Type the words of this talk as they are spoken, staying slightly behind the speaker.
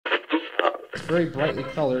It's very brightly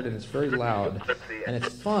colored and it's very loud, and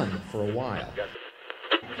it's fun for a while.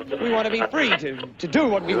 We want to be free to do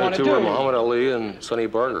what we want to Two were do. Muhammad Ali and Sonny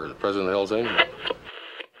Barker, the president of Hell's Angels.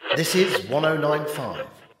 This is 1095.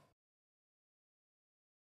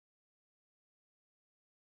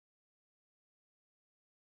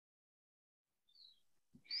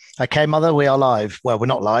 Okay, Mother, we are live. Well, we're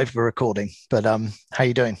not live, we're recording. But how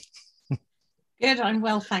you doing? Good, I'm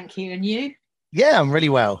well, thank you. And you? Yeah, I'm really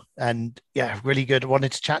well. And yeah, really good.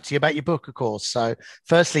 Wanted to chat to you about your book, of course. So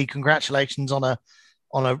firstly, congratulations on a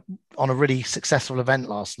really successful event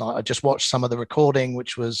last night. I just watched some of the recording,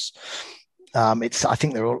 which was I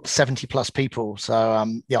think there were 70 plus people. So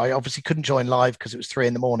yeah, I obviously couldn't join live because it was 3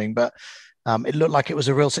 a.m, but it looked like it was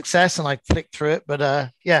a real success and I flicked through it.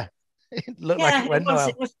 But yeah, it looked like it went well.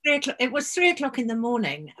 It was 3 o'clock in the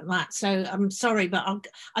morning, Matt. So I'm sorry, but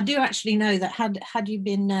I do actually know that had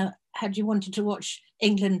you wanted to watch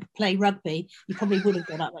England play rugby, you probably would have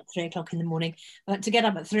got up at 3 o'clock in the morning. But to get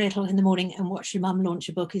up at 3 o'clock in the morning and watch your mum launch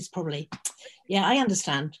a book is probably, yeah, I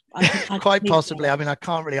understand. Quite possibly. I mean, I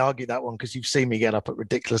can't really argue that one because you've seen me get up at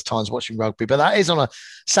ridiculous times watching rugby, but that is on a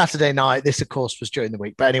Saturday night. This, of course, was during the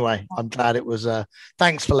week. But anyway, I'm glad it was.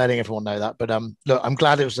 Thanks for letting everyone know that. But look, I'm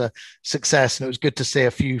glad it was a success, and it was good to see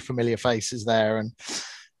a few familiar faces there.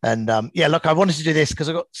 And yeah, look, I wanted to do this because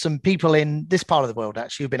I've got some people in this part of the world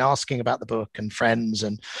actually who've been asking about the book, and friends,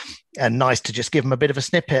 and nice to just give them a bit of a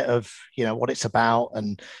snippet of, you know, what it's about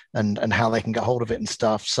and how they can get hold of it and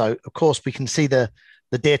stuff. So of course we can see the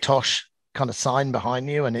Dear Tosh kind of sign behind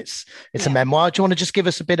you, and it's a memoir. Do you want to just give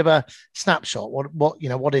us a bit of a snapshot?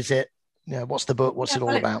 What is it? You know, what's the book? What's it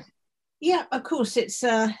all about? Yeah, of course, it's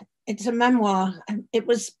a memoir. It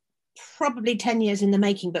was probably 10 years in the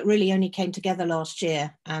making, but really only came together last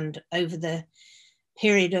year, and over the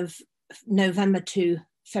period of November to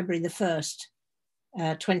February the 1st,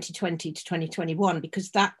 2020 to 2021,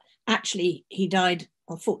 because that actually, he died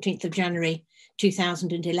on 14th of January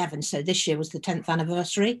 2011, so this year was the 10th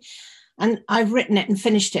anniversary, and I've written it and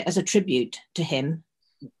finished it as a tribute to him,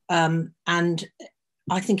 and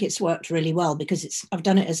I think it's worked really well because I've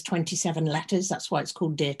done it as 27 letters. That's why it's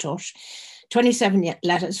called Dear Tosh. 27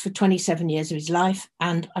 letters for 27 years of his life,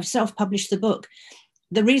 and I've self-published the book.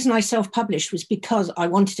 The reason I self-published was because I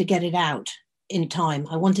wanted to get it out in time.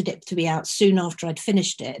 I wanted it to be out soon after I'd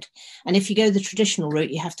finished it. And if you go the traditional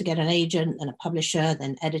route, you have to get an agent and a publisher,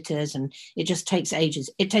 then editors, and it just takes ages.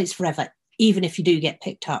 It takes forever, even if you do get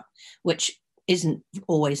picked up, which isn't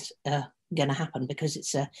always going to happen because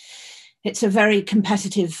it's a very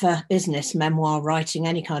competitive business, memoir writing,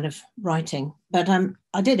 any kind of writing. But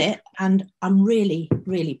I did it, and I'm really,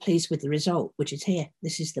 really pleased with the result, which is here.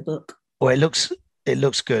 This is the book. Well, it looks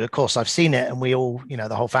good. Of course, I've seen it, and we all, you know,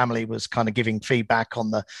 the whole family was kind of giving feedback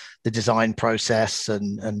on the design process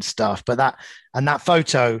and stuff. But that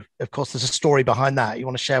photo, of course, there's a story behind that. You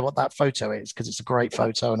want to share what that photo is, because it's a great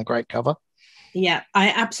photo and a great cover. Yeah,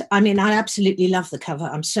 I absolutely love the cover.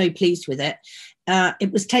 I'm so pleased with it.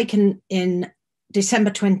 It was taken in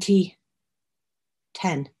December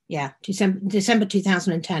 2010. Yeah, December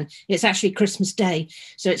 2010. It's actually Christmas Day,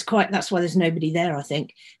 so that's why there's nobody there, I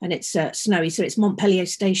think, and it's snowy. So it's Montpellier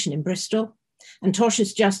Station in Bristol, and Tosh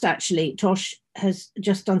has just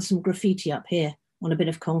done some graffiti up here on a bit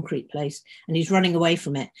of concrete place, and he's running away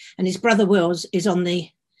from it. And his brother Wills is on the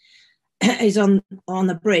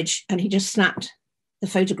bridge, and he just snapped the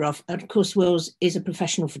photograph. And of course, Wills is a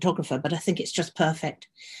professional photographer, but I think it's just perfect.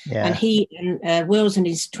 Yeah. And he and Wills and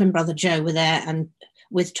his twin brother Joe were there and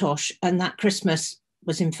with Tosh, and that Christmas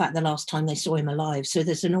was in fact the last time they saw him alive. So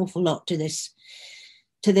there's an awful lot to this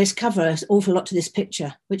cover, an awful lot to this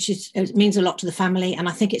picture, it means a lot to the family, and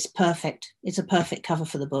I think it's perfect. It's a perfect cover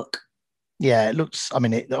for the book. Yeah, it looks. I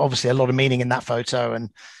mean, obviously a lot of meaning in that photo,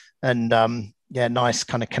 and yeah, nice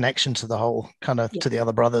kind of connection to the whole kind of to the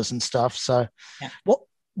other brothers and stuff. So, what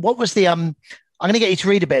was the I'm going to get you to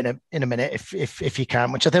read a bit in a minute if you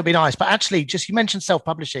can, which I think would be nice. But actually, just you mentioned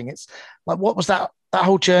self-publishing. It's like, what was that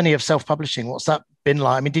whole journey of self-publishing? What's that been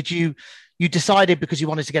like? I mean, did you decided because you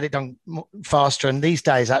wanted to get it done faster? And these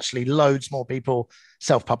days, actually, loads more people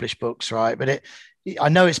self-publish books, right? But I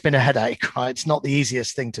know it's been a headache, right? It's not the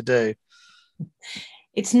easiest thing to do.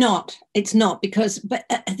 It's not because, but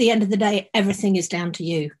at the end of the day, everything is down to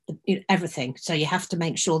you, everything. So you have to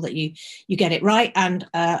make sure that you get it right. And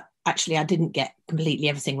actually, I didn't get completely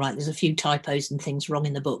everything right. There's a few typos and things wrong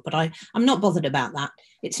in the book, but I'm not bothered about that.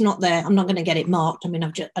 It's not there. I'm not going to get it marked. I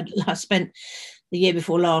mean, I spent the year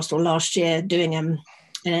before last or last year doing an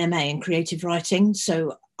MA in creative writing.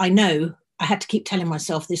 So I know I had to keep telling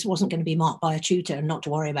myself this wasn't going to be marked by a tutor and not to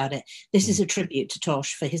worry about it. This is a tribute to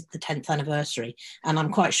Tosh for the 10th anniversary. And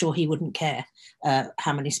I'm quite sure he wouldn't care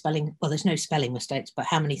how many there's no spelling mistakes, but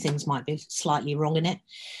how many things might be slightly wrong in it.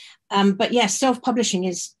 But yes, self-publishing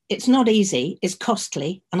it's not easy, it's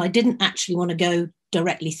costly. And I didn't actually want to go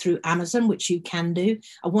directly through Amazon, which you can do.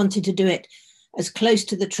 I wanted to do it as close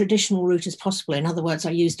to the traditional route as possible. In other words,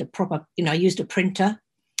 I used a printer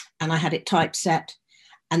and I had it typeset.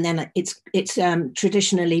 And then it's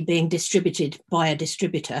traditionally being distributed by a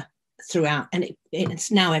distributor throughout, and it's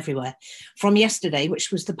now everywhere. From yesterday,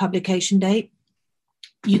 which was the publication date,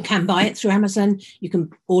 you can buy it through Amazon. You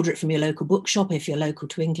can order it from your local bookshop if you're local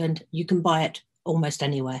to England. You can buy it almost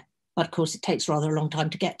anywhere. But of course, it takes rather a long time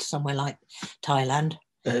to get to somewhere like Thailand.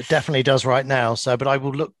 It definitely does right now. So, but I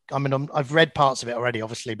will look. I mean, I've read parts of it already,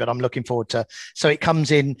 obviously, but I'm looking forward to. So it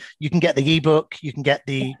comes in. You can get the ebook. You can get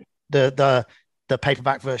the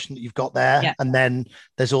paperback version that you've got there, and then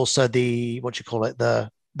there's also the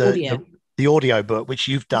audio book which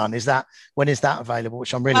you've done. When is that available?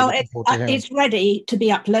 Which I'm really looking forward to hearing. It's ready to be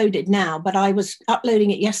uploaded now, but I was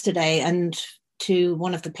uploading it yesterday and to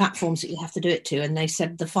one of the platforms that you have to do it to, and they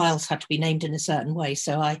said the files had to be named in a certain way.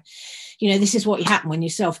 So this is what happen when you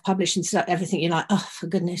self-publish and everything. You're like, oh, for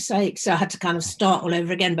goodness sake. So I had to kind of start all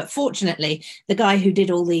over again. But fortunately, the guy who did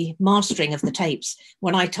all the mastering of the tapes,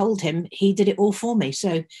 when I told him, he did it all for me.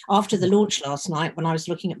 So after the launch last night, when I was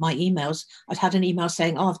looking at my emails, I'd had an email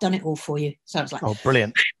saying, oh, I've done it all for you. So I was like, oh,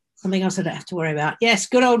 brilliant. Something else I don't have to worry about. Yes,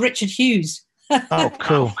 good old Richard Hughes. Oh,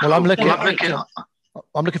 cool. Well, I'm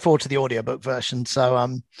looking forward to the audiobook version.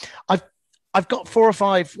 So I've got 3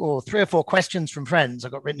 or 4 questions from friends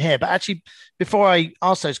I've got written here. But actually, before I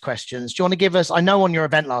ask those questions, do you want to give us, I know on your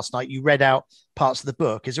event last night, you read out parts of the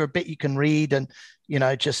book. Is there a bit you can read and,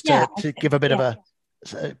 just to give a bit of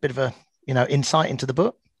a insight into the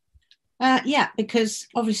book? Because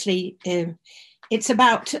obviously it's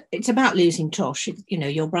about losing Tosh.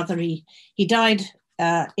 Your brother, he died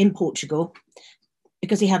in Portugal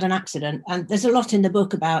because he had an accident. And there's a lot in the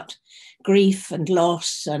book about grief and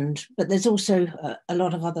loss, but there's also a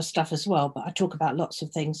lot of other stuff as well. But I talk about lots of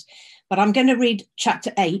things. But I'm going to read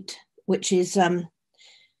chapter 8, which is the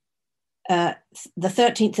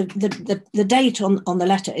 13th of the date on the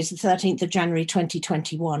letter is the 13th of January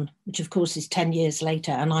 2021, which of course is 10 years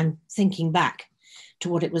later. And I'm thinking back to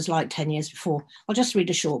what it was like 10 years before. I'll just read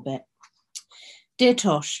a short bit. Dear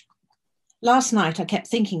Tosh, last night I kept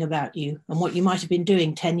thinking about you and what you might have been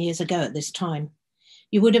doing 10 years ago at this time.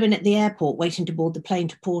 You would have been at the airport waiting to board the plane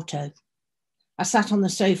to Porto. I sat on the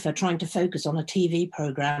sofa trying to focus on a TV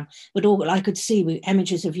programme, but all I could see were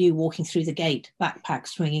images of you walking through the gate, backpack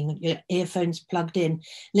swinging, your earphones plugged in,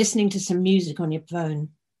 listening to some music on your phone.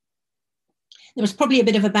 There was probably a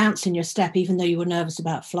bit of a bounce in your step, even though you were nervous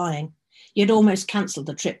about flying. You had almost cancelled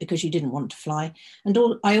the trip because you didn't want to fly. And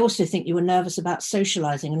I also think you were nervous about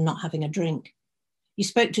socialising and not having a drink. You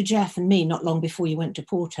spoke to Jeff and me not long before you went to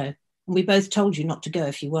Porto, and we both told you not to go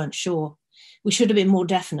if you weren't sure. We should have been more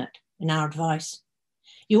definite in our advice.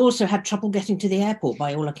 You also had trouble getting to the airport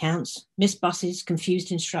by all accounts, missed buses,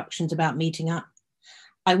 confused instructions about meeting up.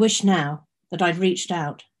 I wish now that I'd reached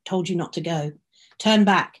out, told you not to go. Turn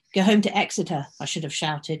back, go home to Exeter, I should have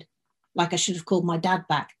shouted, like I should have called my dad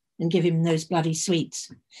back and give him those bloody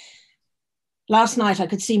sweets. Last night I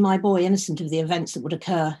could see my boy innocent of the events that would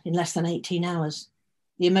occur in less than 18 hours.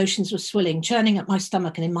 The emotions were swilling, churning up my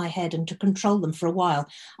stomach and in my head, and to control them for a while,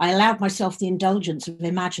 I allowed myself the indulgence of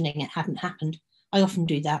imagining it hadn't happened. I often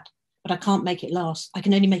do that, but I can't make it last. I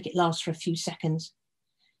can only make it last for a few seconds.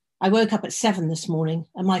 I woke up at 7 this morning,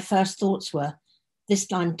 and my first thoughts were, this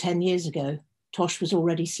time 10 years ago, Tosh was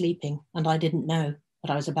already sleeping, and I didn't know,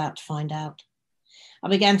 but I was about to find out. I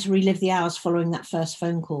began to relive the hours following that first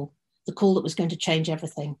phone call, the call that was going to change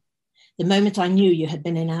everything. The moment I knew you had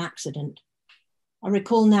been in an accident. I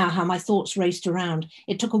recall now how my thoughts raced around.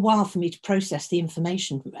 It took a while for me to process the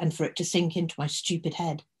information and for it to sink into my stupid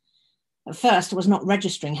head. At first, I was not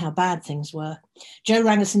registering how bad things were. Joe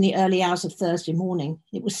rang us in the early hours of Thursday morning.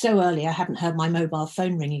 It was so early I hadn't heard my mobile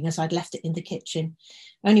phone ringing as I'd left it in the kitchen.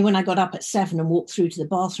 Only when I got up at 7 and walked through to the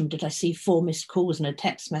bathroom did I see 4 missed calls and a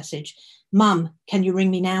text message. Mum, can you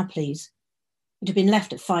ring me now, please? It had been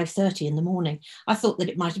left at 5:30 in the morning. I thought that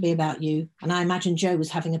it might be about you, and I imagined Joe was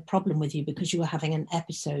having a problem with you because you were having an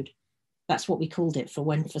episode. That's what we called it for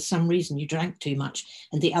when, for some reason, you drank too much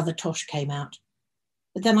and the other Tosh came out.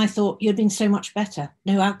 But then I thought you'd been so much better,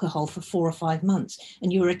 no alcohol for 4 or 5 months,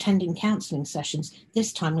 and you were attending counselling sessions,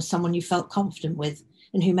 this time with someone you felt confident with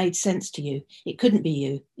and who made sense to you. It couldn't be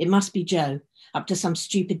you. It must be Joe. up to some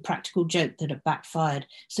stupid practical joke that had backfired.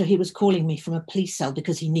 So he was calling me from a police cell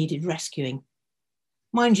because he needed rescuing.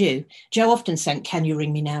 Mind you, Joe often sent "Can you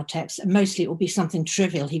ring me now" texts, and mostly it would be something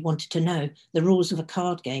trivial he wanted to know, the rules of a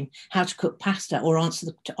card game, how to cook pasta, or answer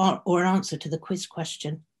to the quiz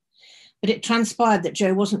question. But it transpired that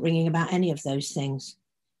Joe wasn't ringing about any of those things.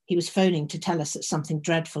 He was phoning to tell us that something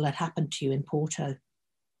dreadful had happened to you in Porto.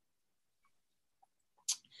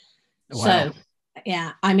 Wow. So,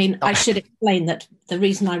 yeah, I mean, I should explain that the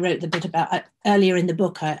reason I wrote the bit about earlier in the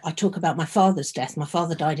book, I talk about my father's death. My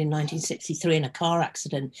father died in 1963 in a car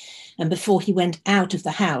accident. And before he went out of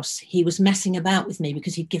the house, he was messing about with me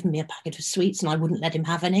because he'd given me a packet of sweets and I wouldn't let him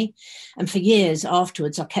have any. And for years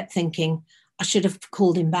afterwards, I kept thinking I should have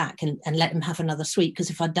called him back and let him have another sweet, because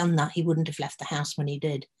if I'd done that, he wouldn't have left the house when he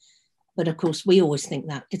did. But of course, we always think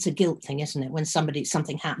that it's a guilt thing, isn't it? When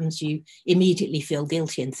something happens, you immediately feel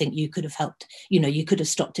guilty and think you could have helped, you could have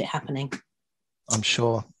stopped it happening. I'm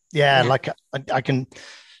sure. Yeah. Like I can,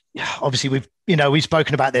 obviously we've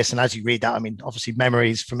spoken about this, and as you read that, I mean, obviously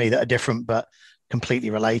memories for me that are different, but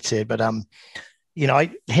completely related. But,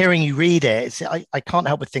 hearing you read it, I can't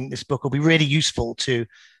help but think this book will be really useful to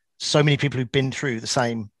so many people who've been through the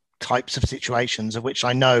same types of situations, of which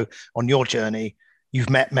I know on your journey,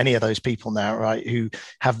 you've met many of those people now, right? Who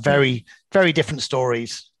have very, very different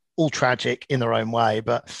stories, all tragic in their own way.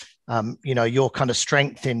 But, your kind of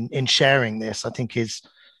strength in sharing this, I think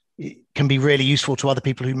can be really useful to other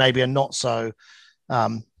people who maybe are not so,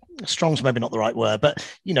 strong's maybe not the right word, but,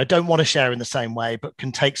 don't want to share in the same way, but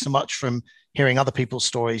can take so much from hearing other people's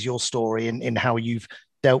stories, your story, in how you've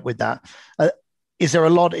dealt with that. Is there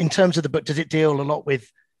a lot in terms of the book? Does it deal a lot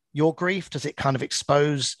with your grief? Does it kind of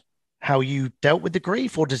expose how you dealt with the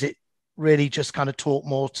grief, or does it really just kind of talk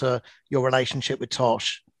more to your relationship with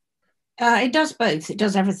Tosh? It does both. It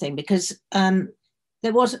does everything, because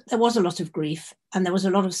there was a lot of grief, and there was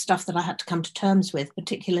a lot of stuff that I had to come to terms with.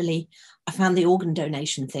 Particularly, I found the organ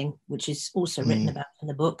donation thing, which is also written about in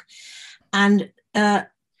the book, and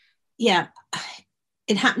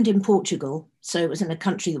it happened in Portugal. So it was in a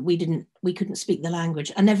country that we couldn't speak the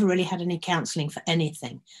language. I never really had any counselling for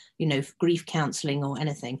anything, grief counselling or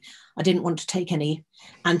anything. I didn't want to take any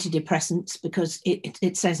antidepressants because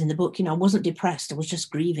it says in the book, I wasn't depressed. I was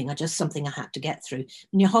just grieving. Something I had to get through.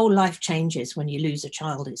 And your whole life changes when you lose a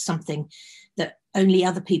child. It's something that only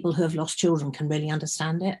other people who have lost children can really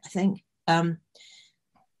understand it, I think.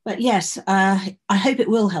 But yes, I hope it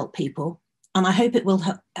will help people. And I hope it will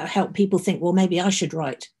help people think, well, maybe I should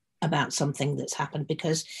write about something that's happened,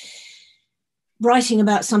 because writing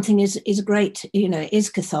about something is great,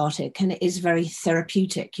 is cathartic, and it is very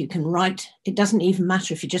therapeutic. You can write, it doesn't even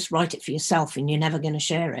matter if you just write it for yourself and you're never going to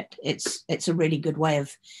share it. It's a really good way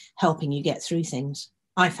of helping you get through things.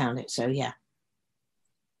 I found it, so yeah.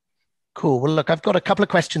 Cool. Well, look, I've got a couple of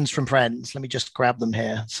questions from friends. Let me just grab them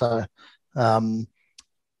here. So,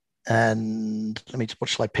 and what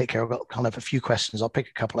shall I pick here? I've got kind of a few questions. I'll pick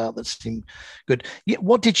a couple out that seem good. Yeah,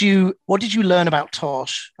 what did you learn about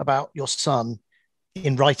Tosh, about your son,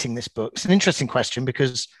 in writing this book? It's an interesting question,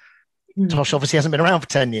 because Tosh obviously hasn't been around for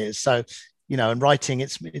 10 years. So, in writing,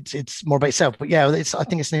 it's more about itself. But yeah, I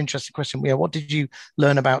think it's an interesting question. Yeah, what did you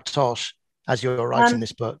learn about Tosh as you're writing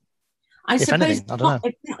this book? I suppose anything, I don't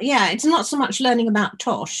know. It's not so much learning about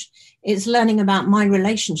Tosh, it's learning about my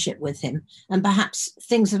relationship with him, and perhaps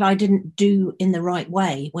things that I didn't do in the right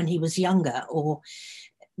way when he was younger. Or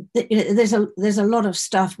there's a lot of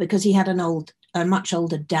stuff, because he had a much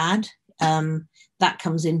older dad, that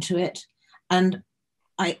comes into it. And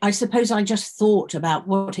I suppose I just thought about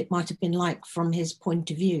what it might have been like from his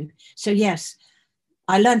point of view. So yes,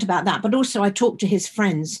 I learned about that, but also I talked to his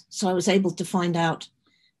friends, so I was able to find out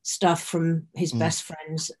stuff from his best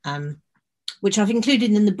friends, which I've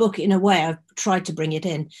included in the book. In a way, I've tried to bring it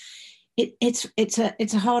in. It's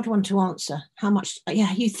a hard one to answer. How much?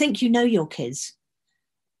 Yeah, you think you know your kids,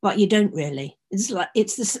 but you don't really. It's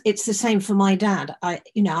the same for my dad. I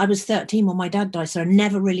was 13 when my dad died, so I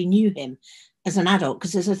never really knew him as an adult,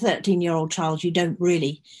 because as a 13-year-old child, you don't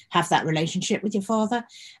really have that relationship with your father.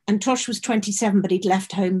 And Tosh was 27, but he'd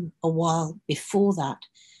left home a while before that.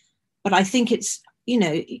 But I think it's,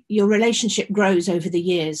 your relationship grows over the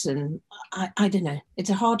years, and I don't know.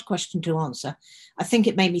 It's a hard question to answer. I think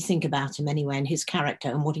it made me think about him anyway, and his character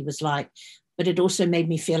and what he was like. But it also made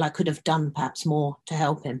me feel I could have done perhaps more to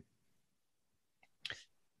help him.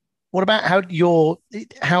 What about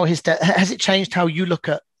how his death, has it changed how you look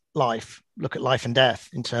at life and death,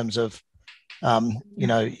 in terms of,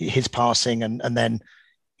 his passing and then,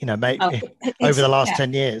 over the last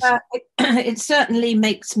 10 years? It certainly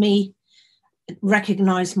makes me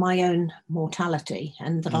recognize my own mortality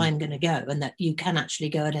and that I'm going to go and that you can actually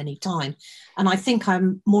go at any time. And I think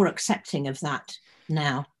I'm more accepting of that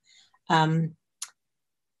now.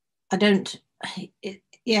 I don't,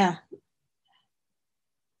 yeah.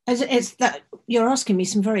 It's that you're asking me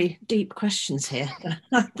some very deep questions here.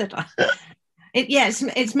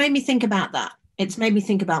 It's made me think about that. It's made me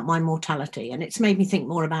think about my mortality, and it's made me think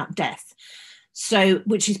more about death. So,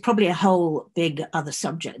 which is probably a whole big other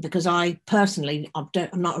subject, because I personally, I'm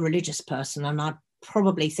not a religious person, and I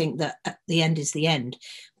probably think that the end is the end.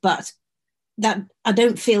 But that I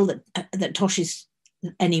don't feel that Tosh is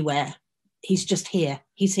anywhere. He's just here.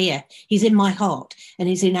 He's here. He's in my heart, and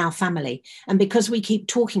he's in our family. And because we keep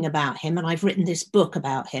talking about him, and I've written this book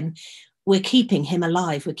about him, we're keeping him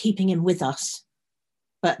alive. We're keeping him with us.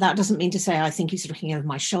 But that doesn't mean to say I think he's looking over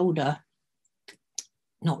my shoulder.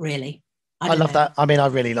 Not really. I love that. I mean, I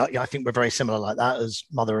really like, I think we're very similar like that as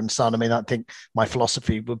mother and son. I mean, I think my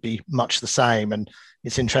philosophy would be much the same. And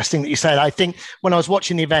it's interesting that you said, I think when I was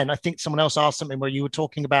watching the event, I think someone else asked something where you were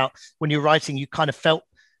talking about when you were writing, you kind of felt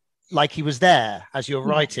like he was there as you're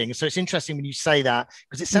writing. So it's interesting when you say that,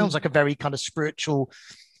 because it sounds like a very kind of spiritual,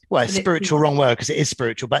 well, spiritual, wrong word, because it is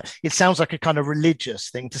spiritual, but it sounds like a kind of religious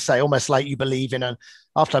thing to say, almost like you believe in an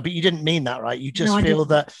afterlife, but you didn't mean that, right? You just feel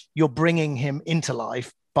that you're bringing him into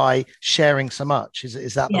life by sharing so much.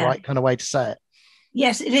 Is that the right kind of way to say it?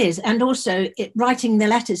 Yes, it is. And also writing the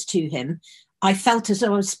letters to him, I felt as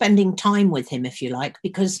though I was spending time with him, if you like,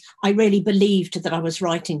 because I really believed that I was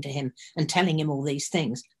writing to him and telling him all these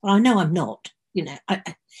things. But I know I'm not. You know,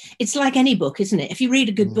 it's like any book, isn't it? If you read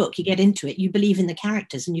a good book, you get into it, you believe in the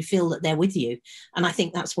characters and you feel that they're with you. And I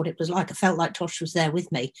think that's what it was like. I felt like Tosh was there with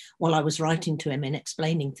me while I was writing to him and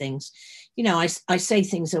explaining things. You know, I say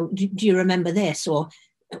things, oh, do you remember this? Or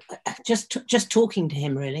just talking to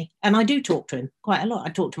him, really. And I do talk to him quite a lot. I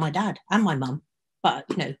talk to my dad and my mum, but,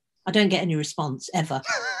 you know, I don't get any response ever.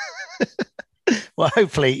 Well,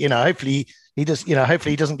 hopefully he does,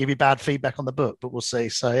 hopefully he doesn't give you bad feedback on the book, but we'll see.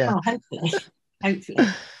 So, yeah. Oh, hopefully.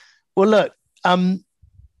 Well, look, I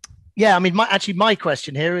mean, my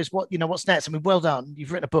question here is what's next? I mean, well done.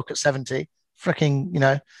 You've written a book at 70,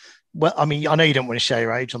 freaking, well, I mean, I know you don't want to share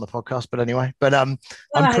your age on the podcast, but anyway, I'm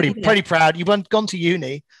pretty proud. You've gone to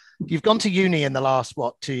uni. You've gone to uni in the last,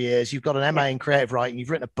 2 years. You've got an MA in creative writing. You've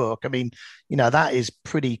written a book. I mean, that is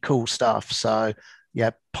pretty cool stuff. So,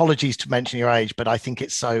 yeah, apologies to mention your age, but I think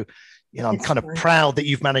it's so, I'm kind of proud that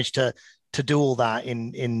you've managed to do all that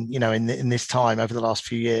in this time over the last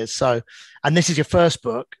few years. So, and this is your first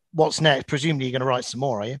book. What's next? Presumably you're going to write some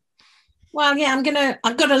more, are you? Well, yeah,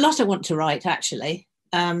 I've got a lot I want to write, actually.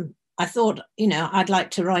 I thought, I'd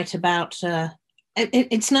like to write about,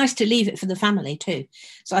 it's nice to leave it for the family too.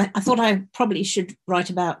 So I thought I probably should write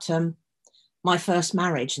about my first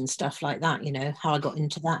marriage and stuff like that, how I got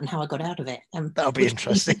into that and how I got out of it. That'll be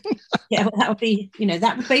interesting. Yeah, well, that would be,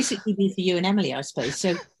 that would basically be for you and Emily, I suppose.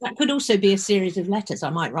 So that could also be a series of letters I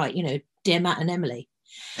might write, Dear Matt and Emily.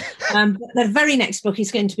 The very next book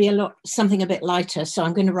is going to be something a bit lighter. So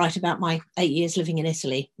I'm going to write about my 8 years living in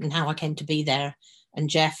Italy and how I came to be there, and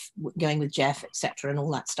Jeff, going with Jeff, etc., and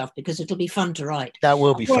all that stuff, because it'll be fun to write. That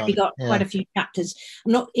will be fun. I've already got quite a few chapters.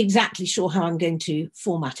 I'm not exactly sure how I'm going to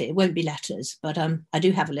format it. It won't be letters, but I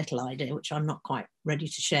do have a little idea, which I'm not quite ready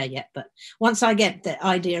to share yet. But once I get the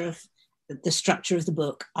idea of the structure of the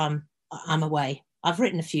book, I'm away. I've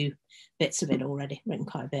written a few bits of it already, written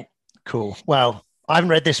quite a bit. Cool. Well, I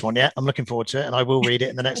haven't read this one yet. I'm looking forward to it, and I will read it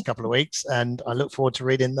in the next couple of weeks. And I look forward to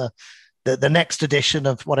reading the next edition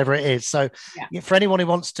of whatever it is. So for anyone who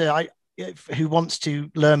wants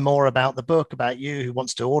to learn more about the book, about you, who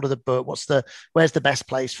wants to order the book, where's the best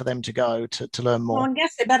place for them to go to learn more? Well, I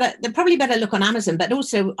guess they probably better look on Amazon, but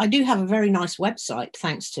also I do have a very nice website,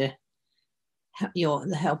 thanks to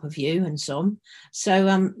the help of you and some.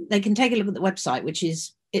 So they can take a look at the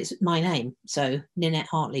website, it's my name. So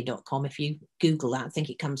ninettehartley.com. If you Google that, I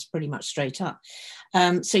think it comes pretty much straight up.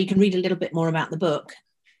 So you can read a little bit more about the book.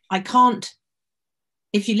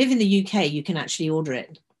 If you live in the UK, you can actually order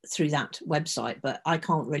it through that website, but I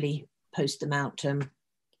can't really post them out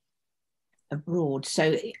abroad.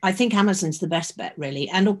 So I think Amazon's the best bet, really.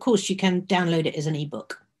 And of course, you can download it as an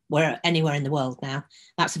ebook anywhere in the world now.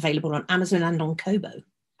 That's available on Amazon and on Kobo.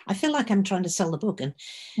 I feel like I'm trying to sell the book.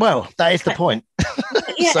 Well, that is the point.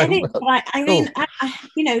 Yeah, it is. I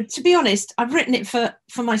mean, to be honest, I've written it for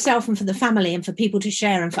myself and for the family and for people to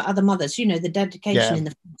share and for other mothers. The dedication in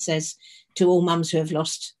the says to all mums who have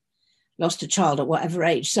lost a child at whatever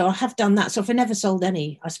age. So I have done that. So if I never sold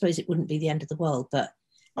any, I suppose it wouldn't be the end of the world. But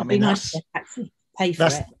it'd be nice to actually pay for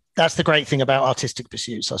it. that's the great thing about artistic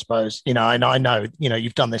pursuits, I suppose. And I know,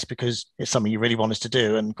 you've done this because it's something you really wanted to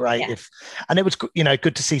do, and great and it was,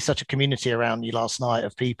 good to see such a community around you last night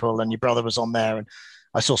of people, and your brother was on there, and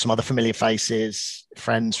I saw some other familiar faces,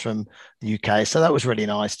 friends from the UK. So that was really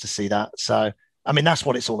nice to see that. So, I mean, that's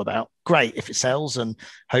what it's all about. Great if it sells, and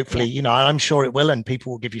hopefully, I'm sure it will, and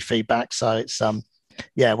people will give you feedback. So it's,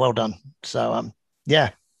 well done. So,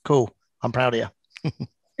 cool. I'm proud of you.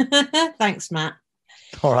 Thanks, Matt.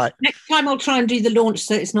 All right. Next time I'll try and do the launch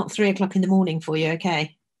so it's not 3 o'clock in the morning for you.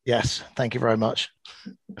 Okay. Yes. Thank you very much.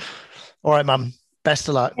 All right, Mum. Best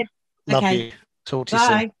of luck. Love you. Talk to you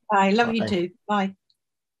soon. Bye. Love you too. Bye.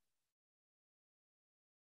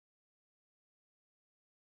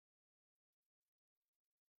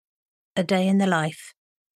 A Day in the Life.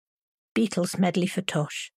 Beatles medley for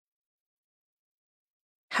Tosh.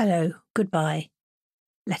 Hello, goodbye.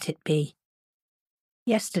 Let it be.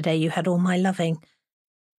 Yesterday you had all my loving.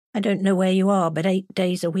 I don't know where you are, but 8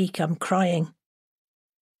 days a week I'm crying.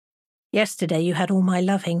 Yesterday you had all my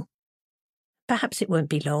loving. Perhaps it won't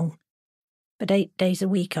be long, but 8 days a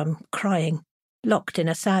week I'm crying, locked in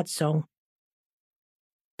a sad song.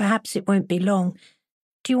 Perhaps it won't be long.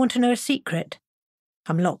 Do you want to know a secret?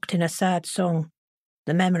 I'm locked in a sad song,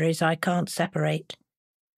 the memories I can't separate.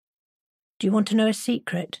 Do you want to know a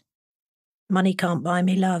secret? Money can't buy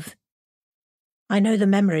me love. I know the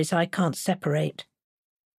memories I can't separate.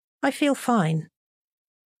 I feel fine.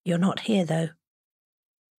 You're not here, though.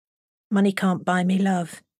 Money can't buy me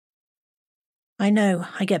love. I know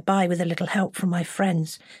I get by with a little help from my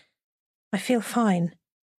friends. I feel fine.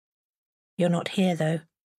 You're not here, though.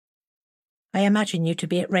 I imagine you to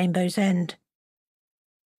be at Rainbow's End.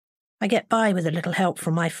 I get by with a little help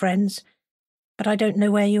from my friends, but I don't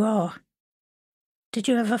know where you are. Did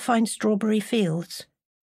you ever find strawberry fields?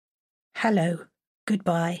 Hello,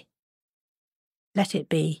 goodbye. Let it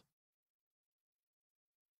be.